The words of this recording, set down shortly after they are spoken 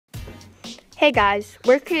Hey guys,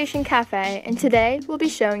 we're Creation Cafe, and today we'll be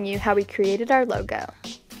showing you how we created our logo.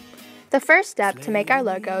 The first step to make our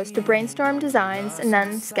logo is to brainstorm designs and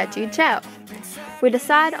then sketch each out. We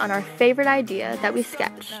decide on our favorite idea that we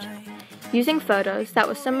sketched. Using photos that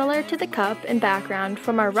was similar to the cup and background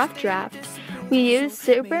from our rough draft, we used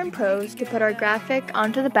Superimpose to put our graphic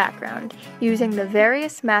onto the background using the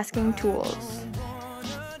various masking tools.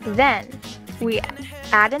 Then, we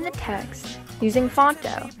add in the text using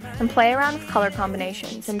Fonto and play around with color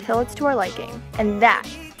combinations until it's to our liking. And that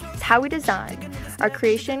is how we designed our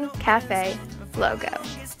Creation Cafe logo.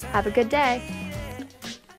 Have a good day!